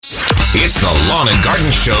It's the Lawn and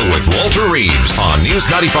Garden Show with Walter Reeves on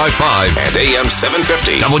News 95.5 and AM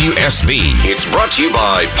 750 WSB. It's brought to you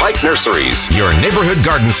by Pike Nurseries, your neighborhood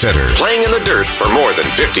garden center, playing in the dirt for more than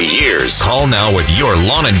 50 years. Call now with your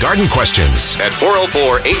lawn and garden questions at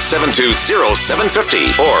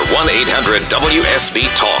 404-872-0750 or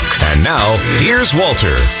 1-800-WSB-TALK. And now, here's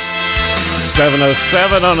Walter.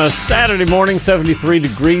 7:07 on a Saturday morning, 73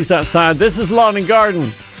 degrees outside. This is Lawn and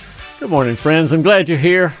Garden. Good morning, friends. I'm glad you're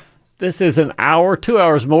here. This is an hour, 2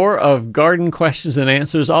 hours more of garden questions and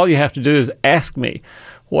answers. All you have to do is ask me,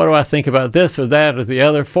 what do I think about this or that or the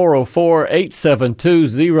other?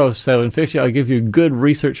 404-872-0750. I'll give you good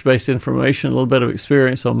research-based information, a little bit of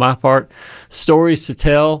experience on my part, stories to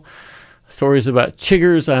tell, stories about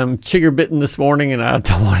chiggers. I'm chigger bitten this morning, and I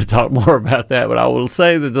don't want to talk more about that, but I will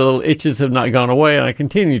say that the little itches have not gone away, and I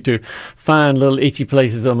continue to find little itchy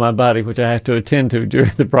places on my body, which I have to attend to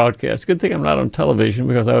during the broadcast. Good thing I'm not on television,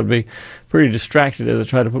 because I would be pretty distracted as I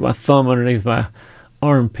try to put my thumb underneath my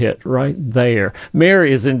armpit right there.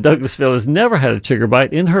 Mary is in Douglasville, has never had a chigger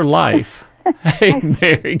bite in her life. Hey,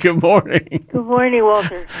 Mary, good morning. Good morning,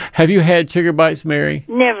 Walter. Have you had chigger bites, Mary?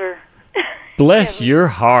 Never. Bless your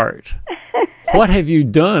heart. What have you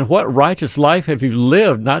done? What righteous life have you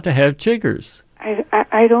lived not to have chiggers?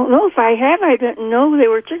 I don't know if I have. I didn't know they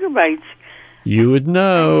were chigger bites. You would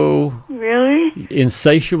know. Really?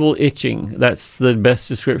 Insatiable itching. That's the best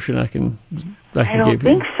description I can give you. I don't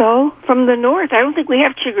think so. From the north. I don't think we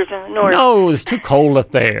have chiggers in the north. No, it's too cold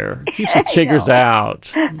up there. It keeps the chiggers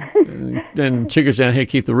out. And chiggers down here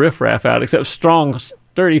keep the riffraff out, except strong,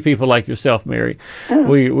 sturdy people like yourself, Mary. Oh.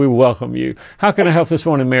 We welcome you. How can I help this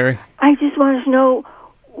morning, Mary? I just want to know,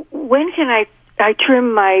 when can I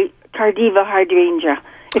trim my Tardiva hydrangea?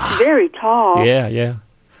 It's very tall. Yeah. You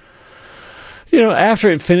know, after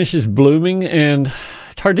it finishes blooming, and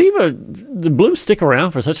Tardiva, the blooms stick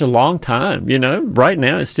around for such a long time, you know. Right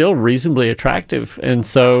now it's still reasonably attractive, and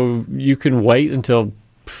so you can wait until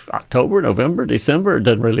October, November, December. It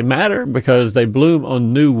doesn't really matter, because they bloom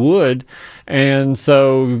on new wood, and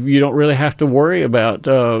so you don't really have to worry about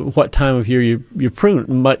what time of year you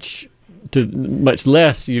prune. Much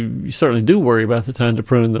less you certainly do worry about the time to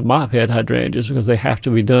prune the mophead hydrangeas, because they have to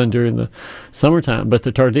be done during the summertime. But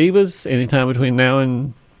the Tardivas, anytime between now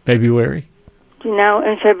and February. Now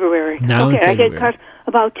and February. Okay, I get cut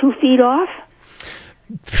about 2 feet off?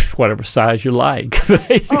 Whatever size you like,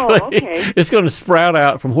 basically. Oh, okay. It's going to sprout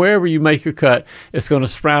out from wherever you make your cut. It's going to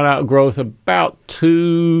sprout out growth about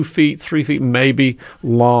 2 feet, 3 feet maybe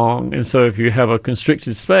long. And so if you have a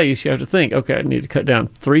constricted space, you have to think, okay, I need to cut down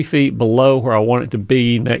 3 feet below where I want it to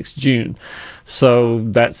be next June. So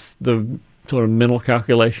that's the sort of mental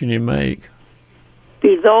calculation you make.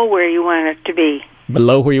 Below where you want it to be.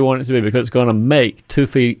 Below where you want it to be, because it's going to make 2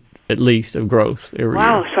 feet at least of growth every year.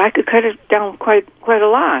 Wow, so I could cut it down quite a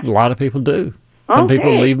lot. A lot of people do. Some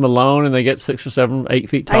people leave them alone and they get 6 or 7, 8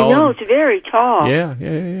 feet tall. I know, it's very tall.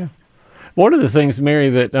 Yeah. One of the things, Mary,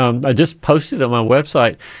 that I just posted on my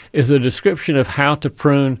website is a description of how to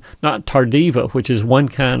prune, not Tardiva, which is one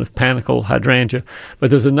kind of panicle hydrangea, but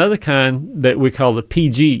there's another kind that we call the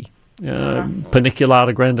PG,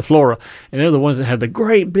 Paniculata grandiflora, and they're the ones that have the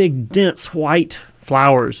great big dense white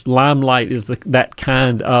flowers. Limelight is that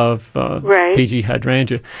kind of PG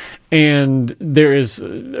hydrangea. And there is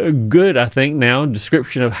a good, I think now,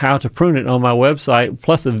 description of how to prune it on my website,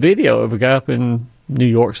 plus a video of a guy up in New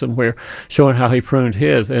York somewhere showing how he pruned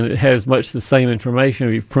his. And it has much the same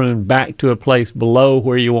information. You prune back to a place below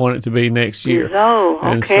where you want it to be next year. Oh, okay.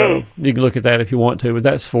 And so you can look at that if you want to, but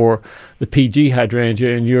that's for the PG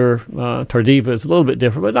hydrangea, and your Tardiva is a little bit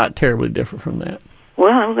different, but not terribly different from that.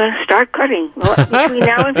 Well, I'm going to start cutting between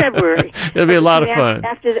now and February. It'll be a lot of fun.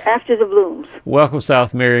 After the blooms. Welcome,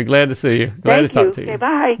 South Mary. Glad to see you. Glad to talk to you. Okay,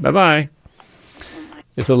 bye. Bye-bye.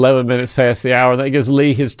 It's 11 minutes past the hour. That gives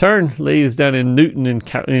Lee his turn. Lee is down in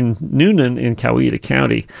Noonan in Coweta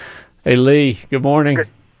County. Hey, Lee, good morning.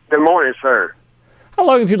 Good morning, sir. How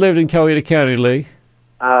long have you lived in Coweta County, Lee?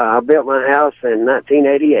 I built my house in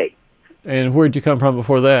 1988. And where'd you come from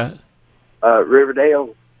before that?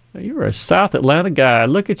 Riverdale. You were a South Atlanta guy.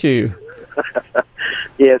 Look at you.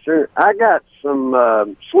 Yes, sir. I got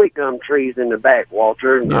some sweet gum trees in the back,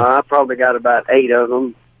 Walter. Yeah. I probably got about 8 of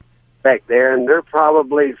them back there, and they're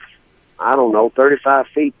probably, 35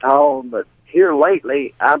 feet tall. But here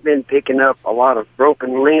lately, I've been picking up a lot of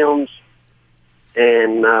broken limbs,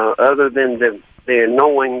 and other than the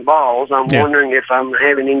annoying balls, I'm wondering if I'm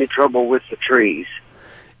having any trouble with the trees.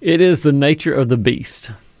 It is the nature of the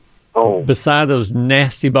beast. Oh. Beside those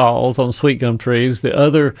nasty balls on sweet gum trees, the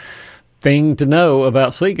other thing to know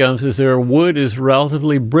about sweet gums is their wood is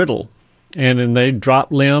relatively brittle. And then they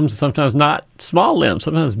drop limbs, sometimes not small limbs,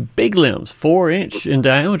 sometimes big limbs, 4-inch in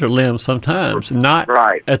diameter limbs sometimes, not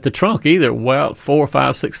Right. at the trunk either, well, 4,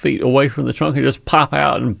 5, 6 feet away from the trunk. They just pop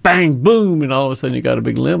out and bang, boom, and all of a sudden you got a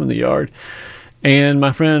big limb in the yard. And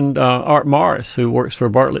my friend Art Morris, who works for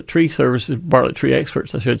Bartlett Tree Services, Bartlett Tree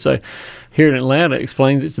Experts, I should say, here in Atlanta,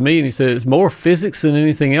 explains it to me, and he says it's more physics than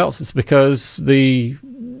anything else. It's because the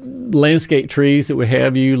landscape trees that we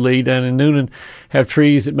have, you, Lee, down in Noonan, have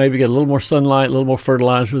trees that maybe get a little more sunlight, a little more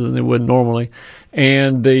fertilizer than they would normally.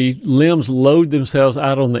 And the limbs load themselves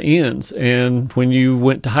out on the ends. And when you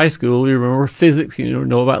went to high school, you remember physics, you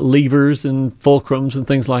know about levers and fulcrums and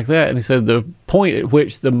things like that. And he said the point at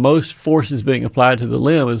which the most force is being applied to the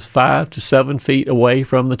limb is 5 to 7 feet away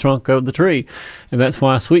from the trunk of the tree. And that's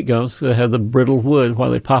why sweet gums have the brittle wood, why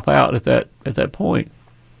they pop out at that point.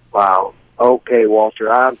 Wow. Okay,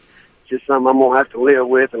 Walter. Just something I'm going to have to live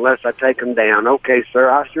with unless I take them down. Okay,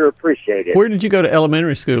 sir. I sure appreciate it. Where did you go to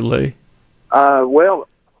elementary school, Lee? Well,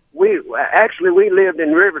 we lived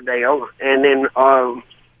in Riverdale, and then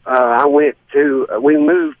we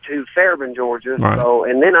moved to Fairburn, Georgia. Right. So,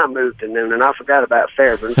 and then I moved to Noonan. I forgot about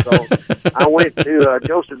Fairburn, so I went to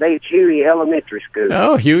Joseph H. Huey Elementary School.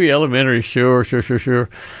 Oh, Huey Elementary, sure.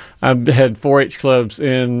 I've had 4-H clubs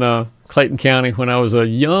in Clayton County when I was a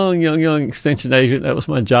young extension agent. That was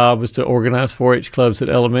my job, was to organize 4-H clubs at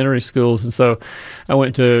elementary schools. And so I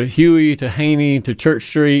went to Huey, to Haney, to Church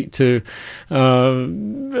Street, to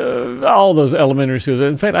all those elementary schools.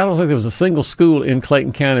 In fact, I don't think there was a single school in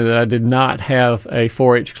Clayton County that I did not have a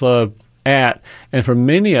 4-H club at. And for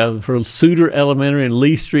many of them, for Suter Elementary and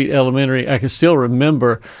Lee Street Elementary, I can still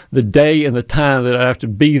remember the day and the time that I have to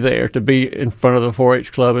be there to be in front of the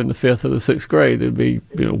 4-H club in the 5th or the 6th grade. It'd be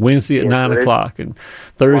Wednesday at 9 o'clock and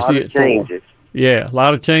Thursday at 4. Changes. Yeah, a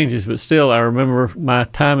lot of changes, but still I remember my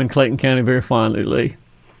time in Clayton County very fondly, Lee.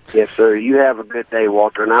 Yes, sir. You have a good day,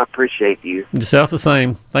 Walter, and I appreciate you. Yourself the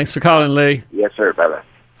same. Thanks for calling, Lee. Yes, sir. Bye-bye.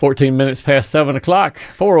 14 minutes past 7 o'clock,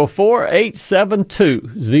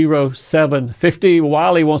 404-872-0750.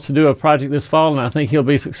 Wiley wants to do a project this fall, and I think he'll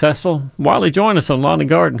be successful. Wiley, join us on Lawn and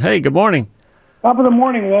Garden. Hey, good morning. Top of the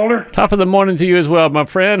morning, Walter. Top of the morning to you as well, my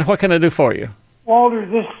friend. What can I do for you? Walter,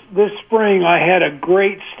 this spring I had a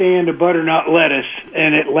great stand of butternut lettuce,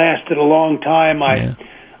 and it lasted a long time.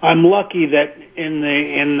 I'm lucky that in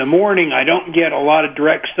the morning I don't get a lot of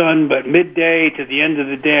direct sun, but midday to the end of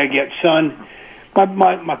the day I get sun.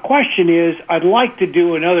 My question is, I'd like to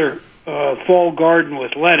do another fall garden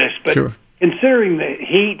with lettuce, but Sure. Considering the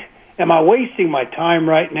heat, am I wasting my time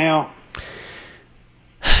right now?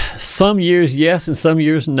 Some years yes, and some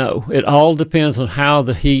years no. It all depends on how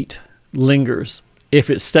the heat lingers. If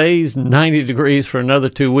it stays 90 degrees for another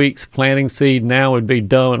 2 weeks, planting seed now would be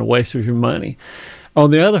dumb and a waste of your money. On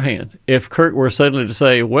the other hand, if Kirk were suddenly to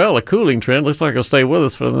say, well, a cooling trend looks like it'll stay with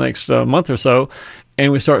us for the next month or so,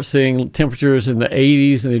 and we start seeing temperatures in the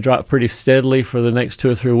 80s and they drop pretty steadily for the next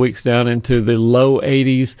 2 or 3 weeks down into the low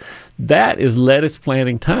 80s, that is lettuce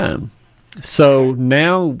planting time. So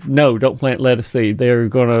now, no, don't plant lettuce seed. They're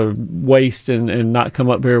going to waste and not come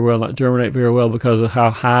up very well, not germinate very well because of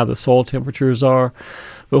how high the soil temperatures are.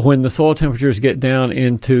 But when the soil temperatures get down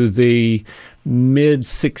into the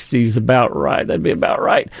mid-60s, about right, that'd be about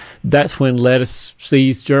right, that's when lettuce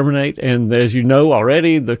seeds germinate. And as you know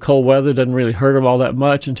already, the cold weather doesn't really hurt them all that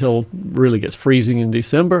much until it really gets freezing in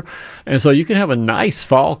December. And so you can have a nice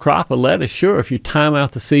fall crop of lettuce, sure, if you time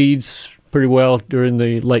out the seeds pretty well during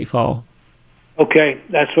the late fall. Okay,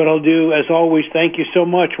 that's what I'll do. As always, thank you so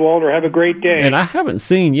much, Walter. Have a great day. And I haven't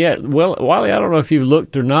seen yet. Well, Wiley, I don't know if you've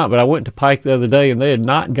looked or not, but I went to Pike the other day, and they had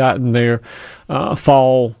not gotten their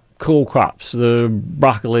fall cool crops, the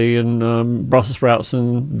broccoli and Brussels sprouts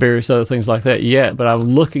and various other things like that yet. But I'm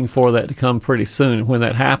looking for that to come pretty soon. And when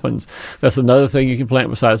that happens, that's another thing you can plant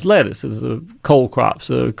besides lettuce, is the cold crops,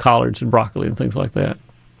 collards and broccoli and things like that.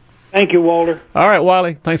 Thank you, Walter. All right,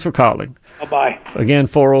 Wiley, thanks for calling. Bye-bye. Again,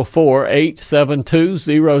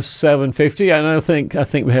 404-872-0750. I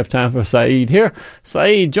think we have time for Saeed here.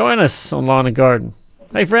 Saeed, join us on Lawn and Garden.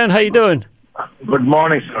 Hey, friend, how you doing? Good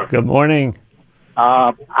morning, sir. Good morning.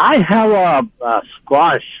 I have a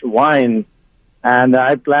squash vine, and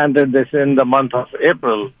I planted this in the month of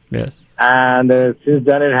April. Yes. And since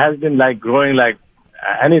then, it has been like growing like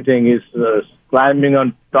anything. It's climbing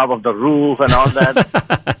on top of the roof and all that.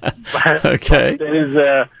 Okay. But there is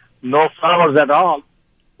no flowers at all.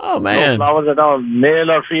 Oh, man. No flowers at all.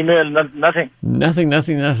 Male or female, nothing. Nothing.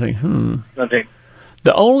 Nothing.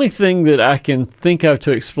 The only thing that I can think of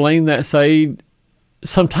to explain that, Saeed,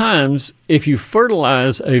 sometimes if you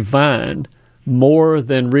fertilize a vine more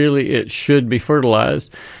than really it should be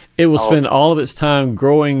fertilized, it will spend all of its time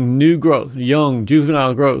growing new growth, young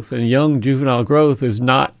juvenile growth, and young juvenile growth is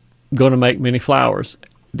not going to make many flowers.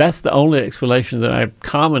 That's the only explanation that I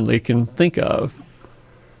commonly can think of.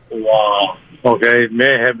 Wow. Okay, it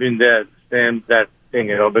may have been that thing,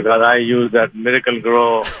 because I use that Miracle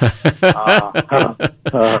Grow.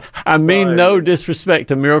 I mean, no disrespect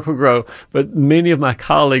to Miracle Grow, but many of my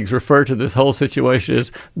colleagues refer to this whole situation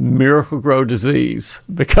as Miracle Grow disease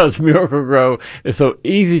because Miracle Grow is so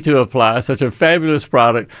easy to apply, such a fabulous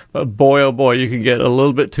product, but boy, oh boy, you can get a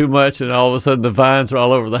little bit too much and all of a sudden the vines are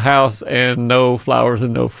all over the house and no flowers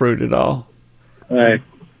and no fruit at all. Right.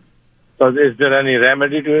 So is there any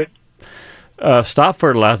remedy to it? Stop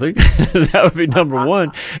fertilizing. That would be number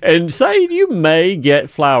one. And say you may get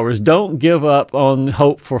flowers. Don't give up on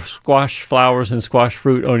hope for squash flowers and squash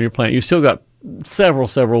fruit on your plant. You still got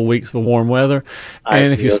several weeks of warm weather.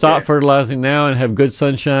 And if you stop fertilizing now and have good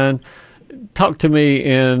sunshine, talk to me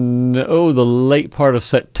in the late part of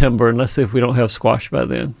September, and let's see if we don't have squash by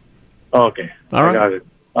then. Okay. All right. I got it.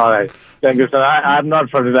 All right. Thank you, sir. I'm not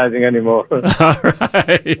fertilizing anymore. All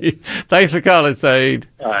right. Thanks for calling, Saeed.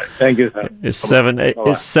 All right. Thank you, sir. It's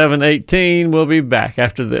 7:18. We'll be back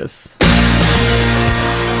after this.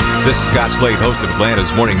 This is Scott Slade, host of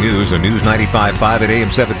Atlanta's Morning News on News 95.5 at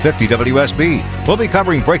AM 750 WSB. We'll be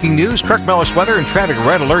covering breaking news, Kirk Mellish weather, and traffic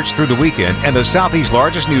red alerts through the weekend. And the Southeast's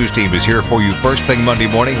largest news team is here for you first thing Monday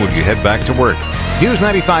morning when you head back to work. News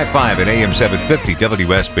 95.5 at AM 750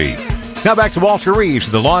 WSB. Now back to Walter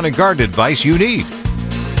Reeves, the lawn and garden advice you need.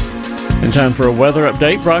 In time for a weather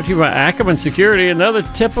update brought to you by Ackerman Security. Another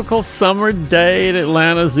typical summer day in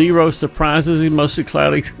Atlanta. Zero surprises. Mostly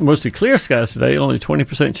cloudy, mostly clear skies today. Only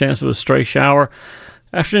 20% chance of a stray shower.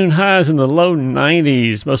 Afternoon highs in the low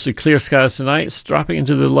 90s. Mostly clear skies tonight. It's dropping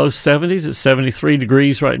into the low 70s. It's 73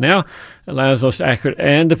 degrees right now. Atlanta's most accurate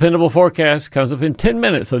and dependable forecast comes up in 10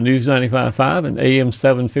 minutes on News 95.5 and AM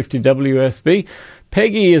 750 WSB.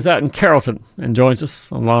 Peggy is out in Carrollton and joins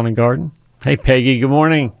us on Lawn and Garden. Hey, Peggy. Good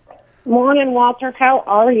morning. Morning, Walter. How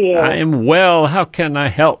are you? I am well. How can I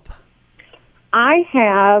help? I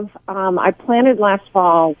have, I planted last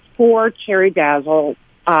fall 4 cherry dazzle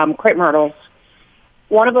crepe myrtles.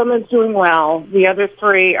 One of them is doing well. The other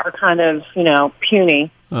 3 are kind of, puny.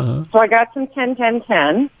 Uh-huh. So I got some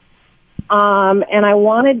 10-10-10. And I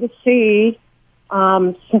wanted to see,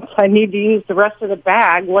 since I need to use the rest of the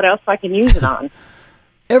bag, what else I can use it on.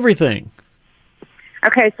 Everything.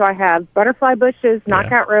 Okay, so I have butterfly bushes,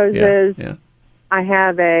 knockout roses. Yeah. I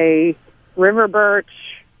have a river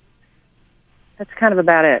birch. That's kind of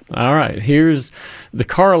about it. All right. Here's the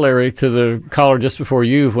corollary to the caller just before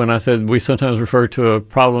you when I said we sometimes refer to a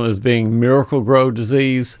problem as being Miracle Grow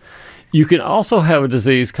disease. You can also have a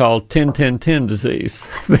disease called 10-10-10 disease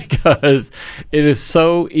because it is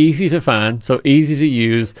so easy to find, so easy to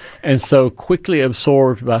use, and so quickly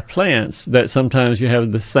absorbed by plants that sometimes you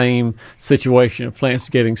have the same situation of plants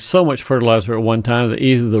getting so much fertilizer at one time that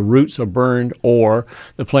either the roots are burned or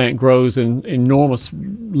the plant grows in enormous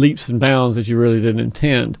leaps and bounds that you really didn't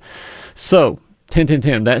intend. So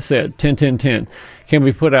 10-10-10, that said, 10-10-10. Can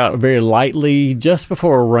be put out very lightly just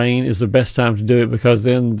before a rain is the best time to do it because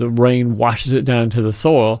then the rain washes it down into the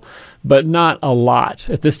soil, but not a lot.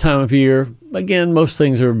 At this time of year, again, most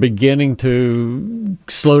things are beginning to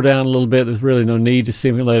slow down a little bit. There's really no need to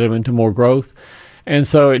stimulate them into more growth. And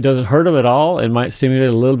so it doesn't hurt them at all. It might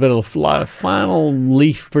stimulate a little bit of final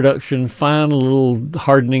leaf production, final little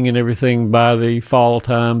hardening and everything by the fall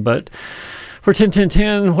time, but for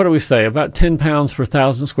 10-10-10, what do we say? About 10 pounds per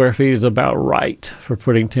 1,000 square feet is about right for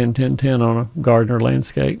putting 10-10-10 on a garden or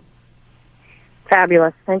landscape.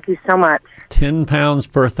 Fabulous. Thank you so much. 10 pounds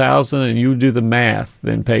per 1,000, and you do the math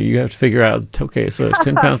then, Peggy. You have to figure out, okay, so it's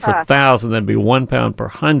 10 pounds per 1,000, that'd be 1 pound per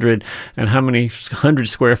 100, and how many 100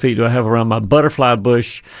 square feet do I have around my butterfly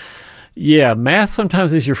bush? Yeah, math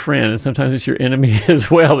sometimes is your friend, and sometimes it's your enemy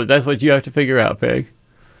as well, but that's what you have to figure out, Peg.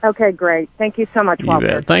 Okay, great. Thank you so much, Walter.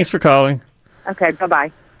 You bet. Thanks for calling. Okay,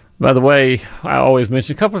 bye-bye. By the way, I always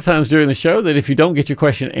mention a couple of times during the show that if you don't get your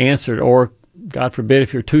question answered, or God forbid,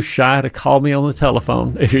 if you're too shy to call me on the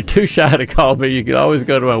telephone, if you're too shy to call me, you can always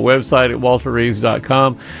go to my website at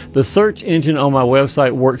walterreeves.com. The search engine on my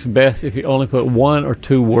website works best if you only put 1 or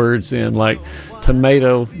 2 words in, like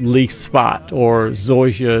tomato leaf spot or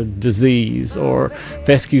zoysia disease or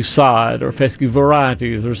fescue sod or fescue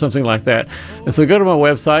varieties or something like that. And so go to my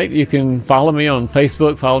website. You can follow me on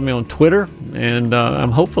Facebook, follow me on Twitter, and I'm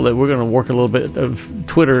hopeful that we're going to work a little bit of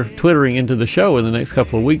twittering into the show in the next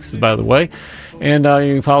couple of weeks, by the way. And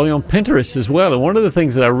you can follow me on Pinterest as well. And one of the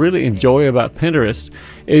things that I really enjoy about Pinterest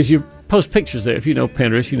is you post pictures there. If you know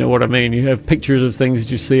Pinterest, you know what I mean. You have pictures of things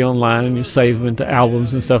that you see online, and you save them into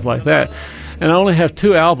albums and stuff like that. And I only have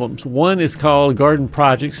 2 albums. One is called Garden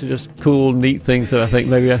Projects, just cool, neat things that I think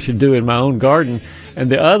maybe I should do in my own garden.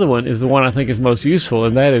 And the other one is the one I think is most useful,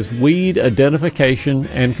 and that is Weed Identification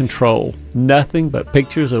and Control. Nothing but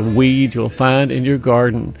pictures of weeds you'll find in your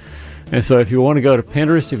garden. And so if you want to go to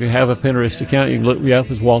Pinterest, if you have a Pinterest account, you can look me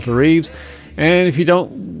up as Walter Reeves. And if you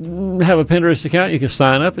don't have a Pinterest account, you can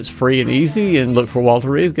sign up. It's free and easy, and look for Walter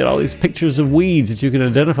Reeves. Get all these pictures of weeds that you can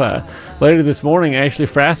identify. Later this morning, Ashley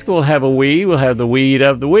Frasca will have a weed. We'll have the weed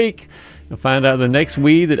of the week. You'll find out the next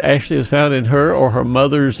weed that Ashley has found in her or her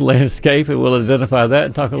mother's landscape, and we'll identify that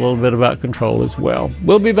and talk a little bit about control as well.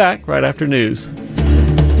 We'll be back right after news.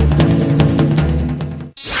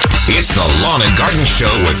 It's the Lawn and Garden Show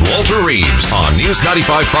with Walter Reeves on News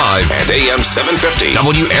 95.5 and AM 750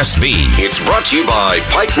 WSB. It's brought to you by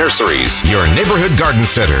Pike Nurseries, your neighborhood garden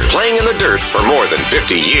center, playing in the dirt for more than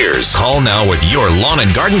 50 years. Call now with your lawn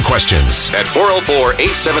and garden questions at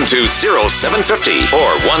 404-872-0750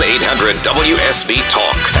 or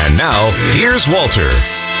 1-800-WSB-TALK. And now, here's Walter.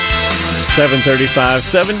 7:35,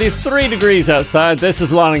 73 degrees outside. This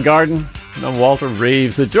is Lawn and Garden. I'm Walter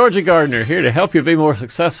Reeves, the Georgia gardener, here to help you be more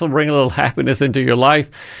successful, bring a little happiness into your life,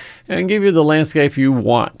 and give you the landscape you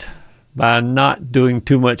want by not doing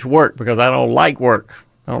too much work, because I don't like work.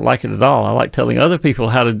 I don't like it at all. I like telling other people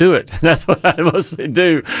how to do it. That's what I mostly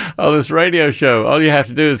do on this radio show. All you have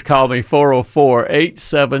to do is call me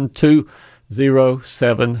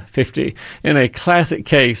 404-872-0750. In a classic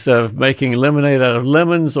case of making lemonade out of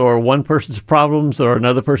lemons, or one person's problems or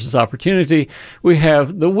another person's opportunity, we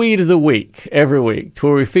have the Weed of the Week every week,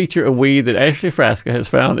 where we feature a weed that Ashley Frasca has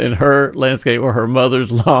found in her landscape or her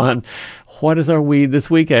mother's lawn. What is our weed this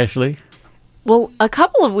week, Ashley? Well, a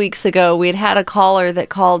couple of weeks ago, we had a caller that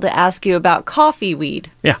called to ask you about coffee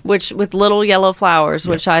weed, which with little yellow flowers,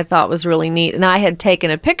 which I thought was really neat. And I had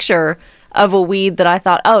taken a picture of a weed that I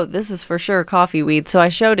thought, oh, this is for sure coffee weed. So I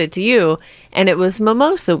showed it to you, and it was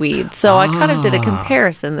mimosa weed. So I kind of did a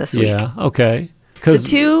comparison this week. Yeah, okay. The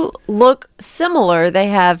two look similar. They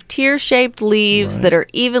have tear-shaped leaves that are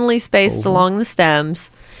evenly spaced along the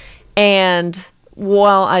stems. And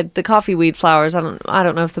while the coffee weed flowers, I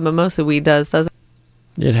don't know if the mimosa weed does it?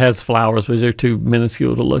 It has flowers, but they're too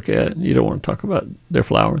minuscule to look at. You don't want to talk about their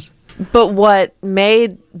flowers. But what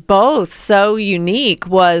made both so unique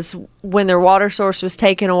was when their water source was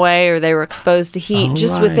taken away or they were exposed to heat,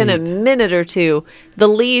 within a minute or two, the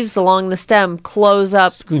leaves along the stem close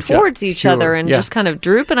up towards each other and just kind of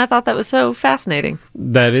droop. And I thought that was so fascinating.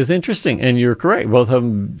 That is interesting. And you're correct. Both of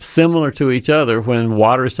them similar to each other when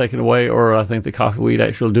water is taken away, or I think the coffee weed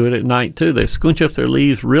actually will do it at night too. They scrunch up their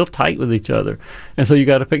leaves real tight with each other. And so you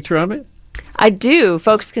got a picture of it? I do.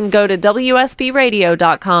 Folks can go to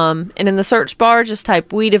WSBradio.com, and in the search bar, just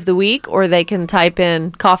type Weed of the Week, or they can type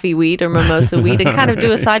in coffee weed or mimosa weed and kind of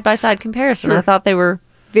do a side-by-side comparison. I thought they were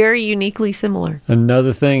very uniquely similar.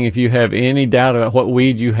 Another thing, if you have any doubt about what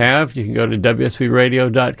weed you have, you can go to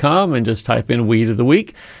WSBradio.com and just type in Weed of the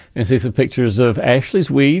Week and see some pictures of Ashley's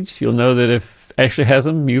weeds. You'll know that if Ashley has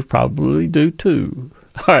them, you probably do too.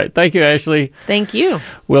 All right. Thank you, Ashley. Thank you.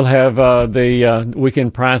 We'll have the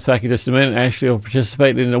weekend prize pack in just a minute. Ashley will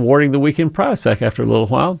participate in awarding the weekend prize pack after a little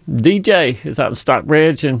while. DJ is out in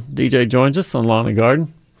Stockbridge, and DJ joins us on Lawn and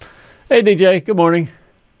Garden. Hey, DJ. Good morning.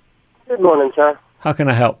 Good morning, sir. How can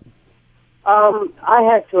I help? I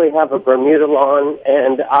actually have a Bermuda lawn,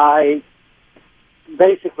 and I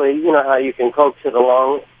basically, you know how you can coax it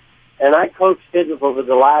along, and I coaxed it over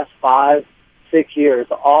the last 5-6 years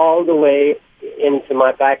all the way into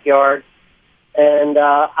my backyard, and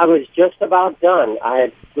I was just about done. I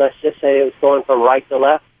had, let's just say, it was going from right to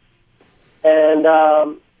left, and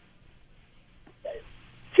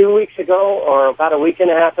 2 weeks ago, or about a week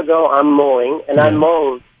and a half ago, I'm mowing, and I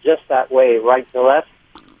mowed just that way, right to left,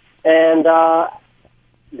 and the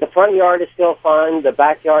front yard is still fine. The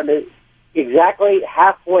backyard is exactly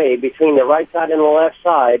halfway between the right side and the left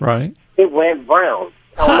side. Right. It went brown.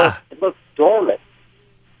 Almost, it looked dormant.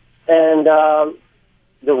 And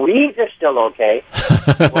the weeds are still okay.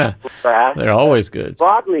 Grass, they're always good.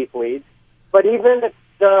 Broadleaf weeds. But even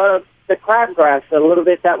the crabgrass, a little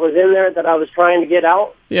bit that was in there that I was trying to get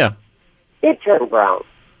out, it turned brown.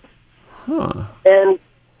 Huh. And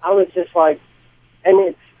I was just like,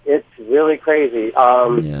 and it's really crazy.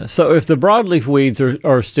 So if the broadleaf weeds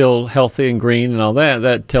are still healthy and green and all that,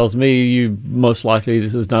 that tells me you most likely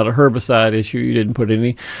this is not a herbicide issue. You didn't put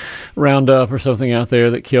any Roundup or something out there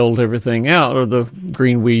that killed everything out, or the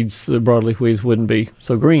green weeds, the broadleaf weeds wouldn't be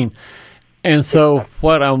so green. And so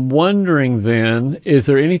what I'm wondering then, is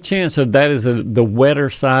there any chance of that is the wetter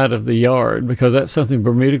side of the yard? Because that's something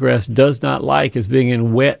Bermuda grass does not like, is being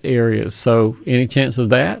in wet areas. So any chance of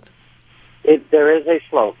that? There is a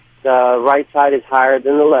slope. The right side is higher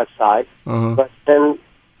than the left side, but then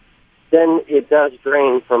it does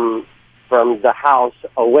drain from the house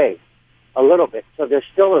away a little bit. So there's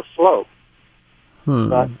still a slope.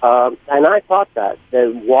 But, and I thought that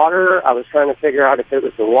the water, I was trying to figure out if it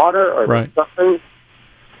was the water or the sun.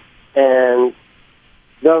 And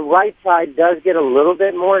the right side does get a little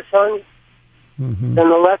bit more sun than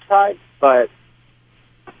the left side, but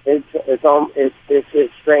it's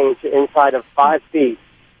strange. Inside of 5 feet,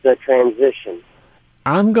 the transition.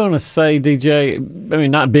 I'm going to say, DJ, I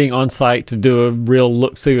mean, not being on site to do a real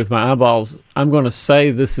look-see with my eyeballs, I'm going to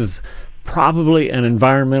say this is probably an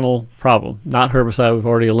environmental problem, not herbicide. We've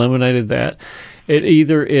already eliminated that. It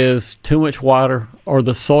either is too much water, or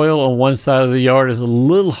the soil on one side of the yard is a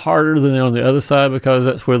little harder than on the other side, because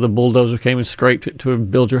that's where the bulldozer came and scraped it to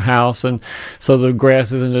build your house, and so the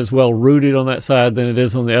grass isn't as well rooted on that side than it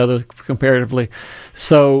is on the other comparatively.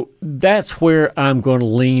 So that's where I'm going to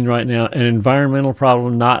lean right now. An environmental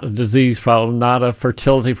problem, not a disease problem, not a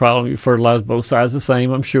fertility problem. You fertilize both sides the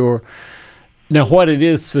same, I'm sure. Now, what it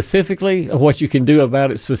is specifically, or what you can do about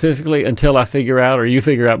it specifically, until I figure out, or you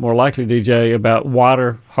figure out more likely, DJ, about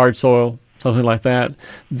water, hard soil, something like that,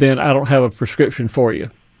 then I don't have a prescription for you.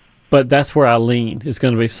 But that's where I lean. It's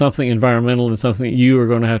going to be something environmental and something that you are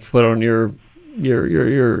going to have to put on your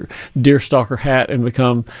deerstalker hat and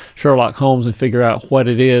become Sherlock Holmes and figure out what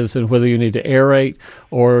it is, and whether you need to aerate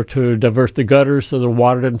or to divert the gutters so the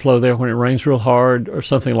water doesn't flow there when it rains real hard, or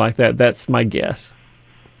something like that. That's my guess.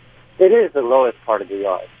 It is the lowest part of the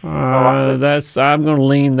yard. I'm going to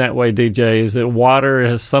lean that way, DJ. Is that water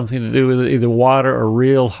has something to do with it, either water or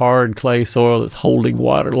real hard clay soil that's holding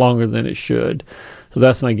water longer than it should. So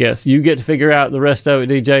that's my guess. You get to figure out the rest of it,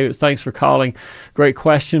 DJ. Thanks for calling. Great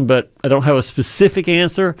question, but I don't have a specific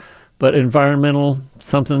answer. But environmental,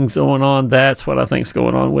 something's going on. That's what I think's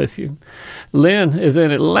going on with you. Lynn is in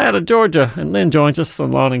Atlanta, Georgia, and Lynn joins us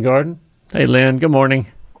on Lawn and Garden. Hey, Lynn. Good morning.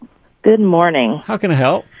 Good morning. How can I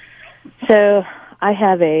help? So I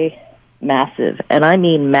have a massive, and I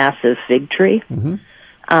mean massive, fig tree. Mm-hmm.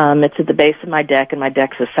 It's at the base of my deck, and my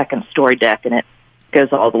deck's a second-story deck, and it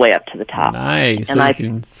goes all the way up to the top. Nice. And so you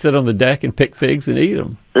can sit on the deck and pick figs and eat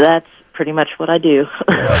them. That's pretty much what I do.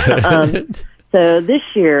 So this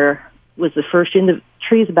year was the first year. The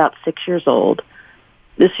tree's about 6 years old.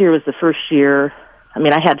 This year was the first year. I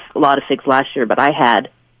mean, I had a lot of figs last year, but I had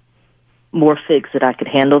more figs that I could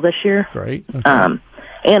handle this year. Great. Okay.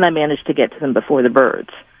 And I managed to get to them before the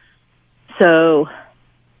birds. So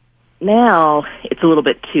now it's a little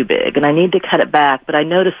bit too big, and I need to cut it back. But I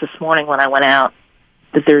noticed this morning when I went out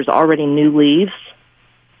that there's already new leaves.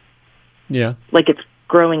 Yeah. Like it's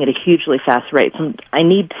growing at a hugely fast rate. So I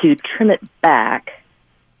need to trim it back.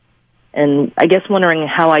 And I guess wondering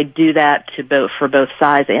how I do that for both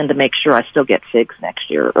sides and to make sure I still get figs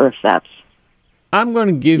next year, or if that's I'm going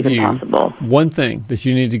to give you one thing that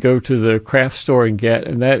you need to go to the craft store and get,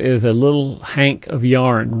 and that is a little hank of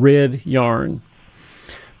yarn, red yarn.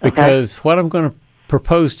 Because what I'm going to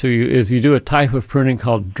propose to you is you do a type of pruning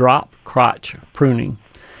called drop crotch pruning.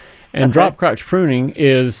 And drop crotch pruning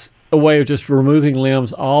is a way of just removing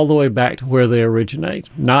limbs all the way back to where they originate,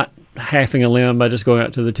 not halving a limb by just going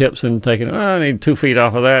out to the tips and taking, I need 2 feet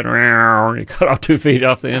off of that, and you cut off 2 feet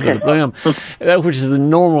off the end of the limb, which is the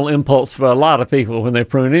normal impulse for a lot of people when they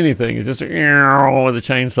prune anything. It's just with a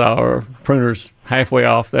chainsaw or pruners halfway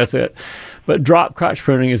off, that's it. But drop crotch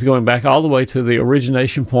pruning is going back all the way to the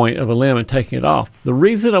origination point of a limb and taking it off. The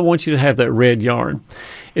reason I want you to have that red yarn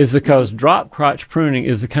is because drop crotch pruning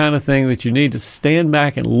is the kind of thing that you need to stand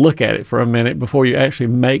back and look at it for a minute before you actually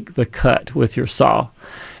make the cut with your saw.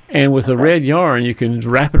 And with the red yarn, you can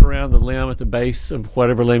wrap it around the limb at the base of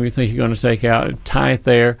whatever limb you think you're going to take out and tie it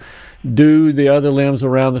there. Do the other limbs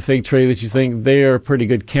around the fig tree that you think they're pretty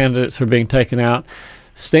good candidates for being taken out.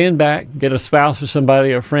 Stand back, get a spouse or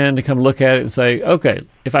somebody or a friend to come look at it and say, okay,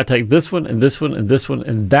 if I take this one and this one and this one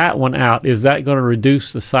and that one out, is that going to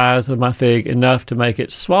reduce the size of my fig enough to make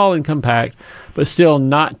it small and compact, but still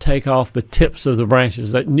not take off the tips of the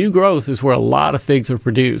branches? That new growth is where a lot of figs are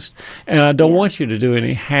produced. And I don't want you to do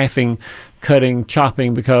any halving, cutting,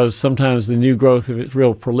 chopping, because sometimes the new growth, if it's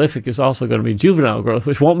real prolific, is also going to be juvenile growth,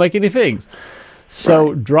 which won't make any figs.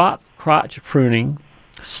 So drop crotch pruning,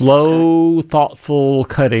 slow, thoughtful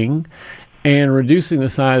cutting, and reducing the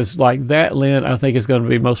size like that, Lynn, I think is going to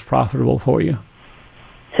be most profitable for you.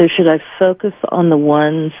 So should I focus on the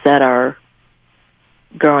ones that are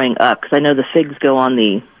growing up? Because I know the figs go on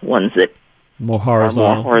the ones that More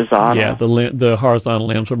horizontal. More horizontal. Yeah, the horizontal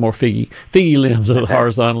limbs are more figgy limbs are the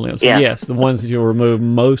horizontal limbs. So Yeah. yes, the ones that you'll remove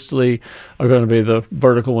mostly are going to be the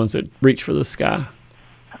vertical ones that reach for the sky.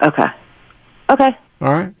 Okay.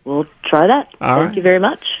 All right. We'll try that. Thank you very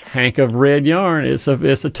much. Hank of red yarn. It's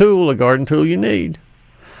a tool, a garden tool you need.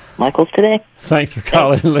 Michael's today. Thanks for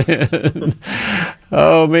calling, Lynn.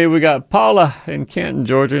 Oh, me, we got Paula in Canton,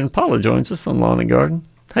 Georgia, and Paula joins us on Lawn and Garden.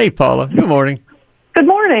 Hey, Paula. Good morning. Good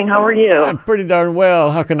morning. How are you? I'm pretty darn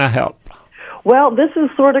well. How can I help? Well, this is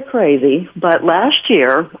sort of crazy, but last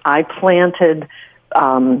year I planted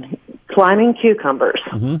climbing cucumbers,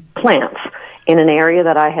 plants, in an area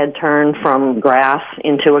that I had turned from grass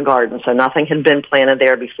into a garden, so nothing had been planted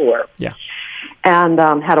there before. Yeah. And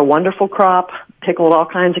had a wonderful crop, pickled all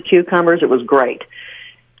kinds of cucumbers. It was great.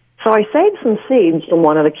 So I saved some seeds from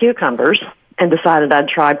one of the cucumbers and decided I'd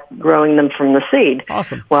try growing them from the seed.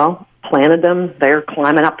 Awesome. Well, planted them. They're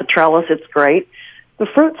climbing up the trellis. It's great. The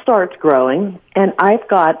fruit starts growing, and I've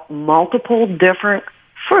got multiple different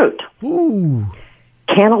fruit. Ooh.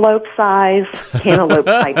 Cantaloupe size, cantaloupe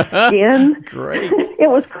type skin. Great. It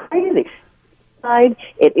was crazy.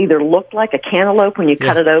 It either looked like a cantaloupe when you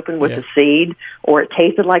cut it open with the seed, or it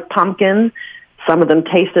tasted like pumpkin. Some of them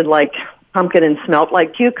tasted like pumpkin and smelt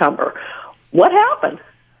like cucumber. What happened?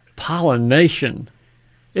 Pollination.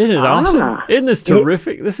 Isn't it awesome? Isn't this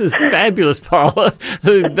terrific? This is fabulous, Paula.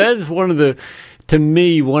 That is to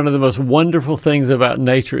me, one of the most wonderful things about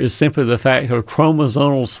nature is simply the fact of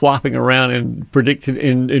chromosomal swapping around and predicted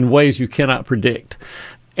in ways you cannot predict.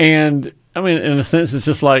 And I mean, in a sense, it's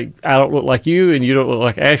just like I don't look like you, and you don't look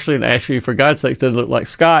like Ashley, and Ashley, for God's sake, doesn't look like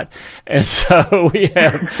Scott. And so we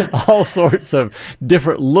have all sorts of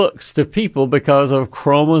different looks to people because of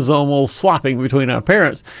chromosomal swapping between our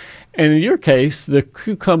parents. And in your case, the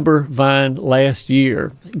cucumber vine last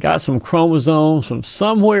year got some chromosomes from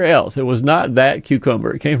somewhere else. It was not that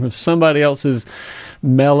cucumber. It came from somebody else's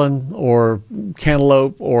melon or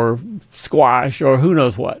cantaloupe or squash or who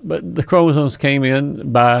knows what. But the chromosomes came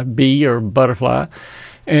in by bee or butterfly,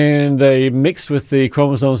 and they mixed with the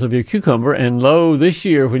chromosomes of your cucumber. And lo, this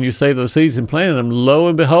year, when you save those seeds and planted them, lo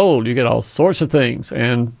and behold, you get all sorts of things.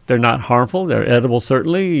 And they're not harmful. They're edible,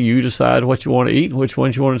 certainly. You decide what you want to eat and which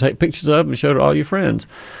ones you want to take pictures of and show to all your friends.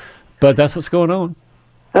 But that's what's going on.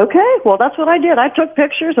 Okay, well, that's what I did. I took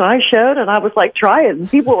pictures and I showed, and I was like, try it. And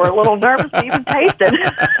people were a little nervous to even taste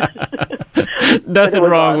it. Nothing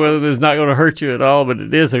wrong with it. It's not going to hurt you at all, but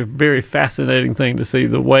it is a very fascinating thing to see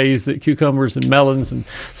the ways that cucumbers and melons and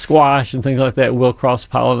squash and things like that will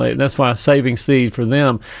cross-pollinate. And that's why saving seed for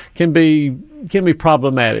them can be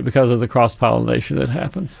problematic because of the cross-pollination that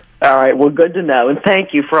happens. All right, well, good to know, and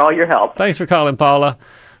thank you for all your help. Thanks for calling, Paula.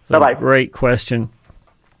 Bye-bye. Great question.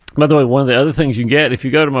 By the way, one of the other things you get, if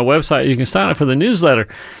you go to my website, you can sign up for the newsletter.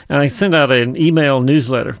 And I send out an email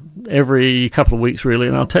newsletter every couple of weeks, really.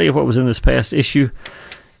 And I'll tell you what was in this past issue.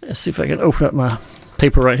 Let's see if I can open up my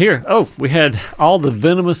paper right here. Oh, we had all the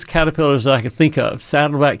venomous caterpillars that I could think of.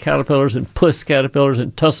 Saddleback caterpillars and puss caterpillars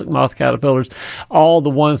and tussock moth caterpillars. All the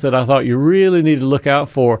ones that I thought you really need to look out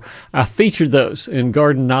for. I featured those in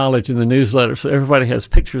Garden Knowledge in the newsletter, so everybody has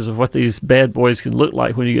pictures of what these bad boys can look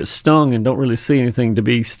like when you get stung and don't really see anything to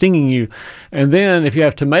be stinging you. And then if you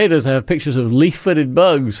have tomatoes, I have pictures of leaf-footed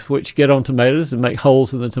bugs which get on tomatoes and make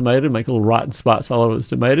holes in the tomato, make little rotten spots all over the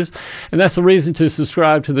tomatoes. And that's the reason to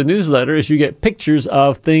subscribe to the newsletter, is you get pictures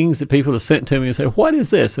of things that people have sent to me and say, what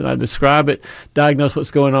is this? And I describe it, diagnose what's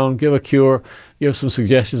going on, give a cure, give some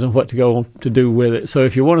suggestions on what to go on to do with it. So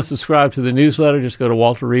if you want to subscribe to the newsletter, just go to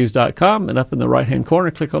walterreeves.com, and up in the right-hand corner,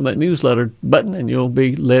 click on that newsletter button, and you'll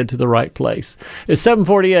be led to the right place. It's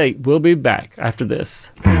 7:48. We'll be back after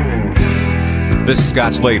this. This is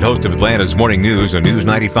Scott Slade, host of Atlanta's Morning News on News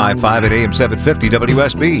 95.5 at AM 750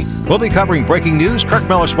 WSB. We'll be covering breaking news, Kirk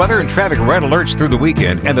Mellish weather, and traffic red alerts through the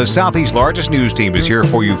weekend. And the Southeast's largest news team is here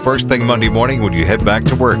for you first thing Monday morning when you head back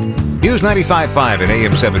to work. News 95.5 at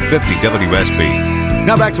AM 750 WSB.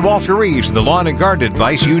 Now back to Walter Reeves and the lawn and garden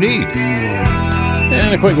advice you need.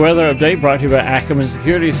 And a quick weather update brought to you by Ackerman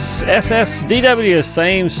Securities. SSDW,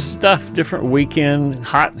 same stuff, different weekend.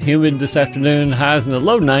 Hot, humid this afternoon, highs in the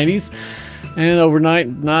low 90s. And overnight,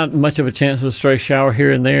 not much of a chance of a stray shower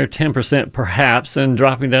here and there, 10% perhaps, and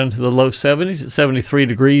dropping down to the low 70s at 73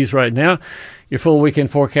 degrees right now. Your full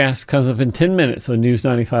weekend forecast comes up in 10 minutes on News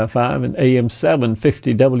 95.5 and AM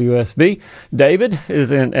 750 WSB. David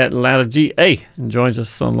is in Atlanta, GA, and joins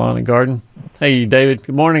us on Lawn and Garden. Hey, David,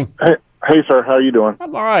 good morning. Hey, sir, how you doing?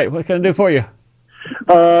 I'm all right. What can I do for you?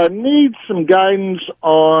 Need some guidance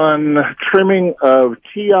on trimming of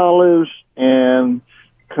tea olives and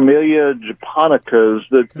Camellia japonicas.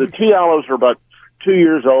 The tea olives are about 2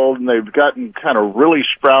 years old, and they've gotten kind of really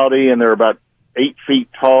sprouty, and they're about 8 feet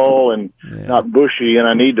tall and not bushy, and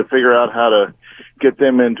I need to figure out how to get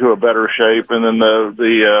them into a better shape. And then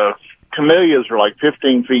the camellias are like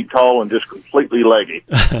 15 feet tall and just completely leggy.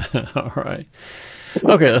 All right.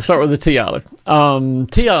 Okay, let's start with the tea olive.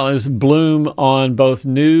 Tea olives bloom on both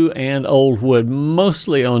new and old wood,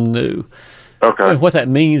 mostly on new. Okay. And what that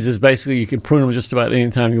means is basically you can prune them just about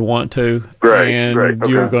any time you want to. Great, and great.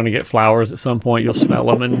 Okay. You're going to get flowers at some point. You'll smell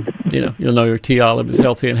them, and you'll know your tea olive is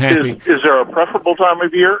healthy and happy. Is there a preferable time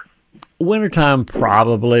of year? Wintertime,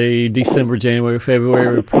 probably December, January,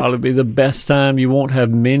 February would probably be the best time. You won't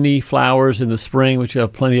have many flowers in the spring, but you'll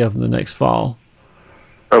have plenty of them the next fall.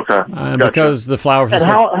 Okay. Gotcha. Because the flowers and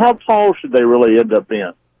are how tall should they really end up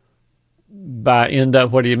being? By end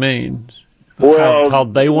up, what do you mean? Well, how tall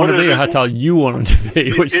they want to be, or how tall you want them to be?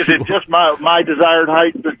 Is it just my desired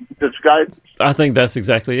height that's guidance? I think that's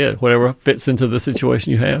exactly it. Whatever fits into the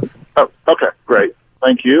situation you have. Oh, okay, great.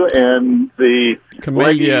 Thank you. And the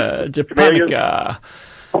Camellia japonica.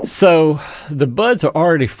 So the buds are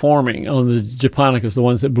already forming on the japonicas, the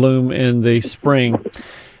ones that bloom in the spring.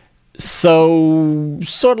 So,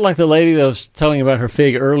 sort of like the lady that I was telling you about her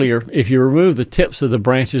fig earlier, if you remove the tips of the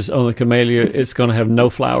branches on the camellia, it's going to have no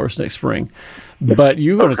flowers next spring. But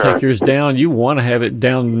you're going to take yours down. You want to have it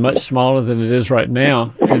down much smaller than it is right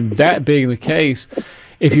now. And that being the case,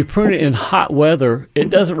 if you prune it in hot weather, it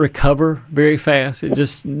doesn't recover very fast.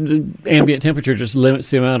 The ambient temperature just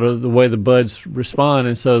limits the amount of the way the buds respond.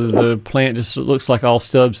 And so the plant just looks like all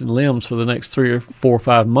stubs and limbs for the next 3 or 4 or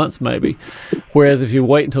 5 months maybe. Whereas if you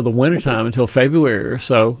wait until the wintertime, until February or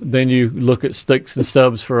so, then you look at sticks and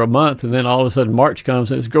stubs for a month, and then all of a sudden March comes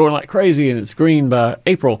and it's growing like crazy and it's green by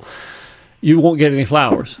April. You won't get any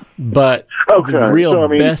flowers. But the real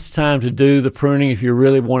best time to do the pruning, if you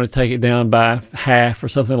really want to take it down by half or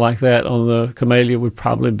something like that on the camellia, would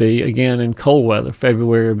probably be, again, in cold weather.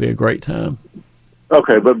 February would be a great time.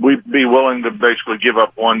 Okay, but we'd be willing to basically give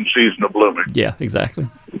up one season of blooming. Yeah, exactly.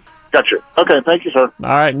 Gotcha. Okay, thank you, sir. All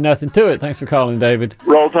right, nothing to it. Thanks for calling, David.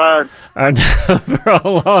 Roll Tide. Our number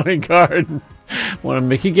on Lawn and Garden. One of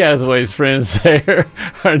Mickey Gasaway's friends there.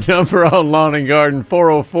 Our number on Lawn and Garden,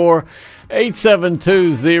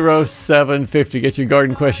 404-872-0750. Get your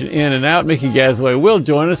garden question in and out. Mickey Gasaway will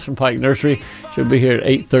join us from Pike Nursery. She'll be here at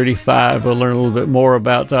 8:35. We'll learn a little bit more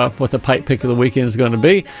about what the pipe pick of the weekend is going to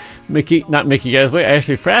be. Not Mickey Gasaway,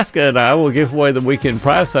 Ashley Frasca and I will give away the weekend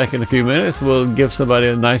prize pack in a few minutes. We'll give somebody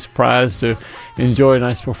a nice prize to enjoy, a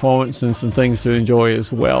nice performance, and some things to enjoy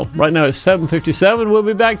as well. Right now it's 7:57. We'll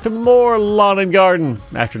be back to more Lawn and Garden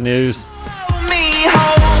after news. Me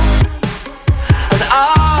home.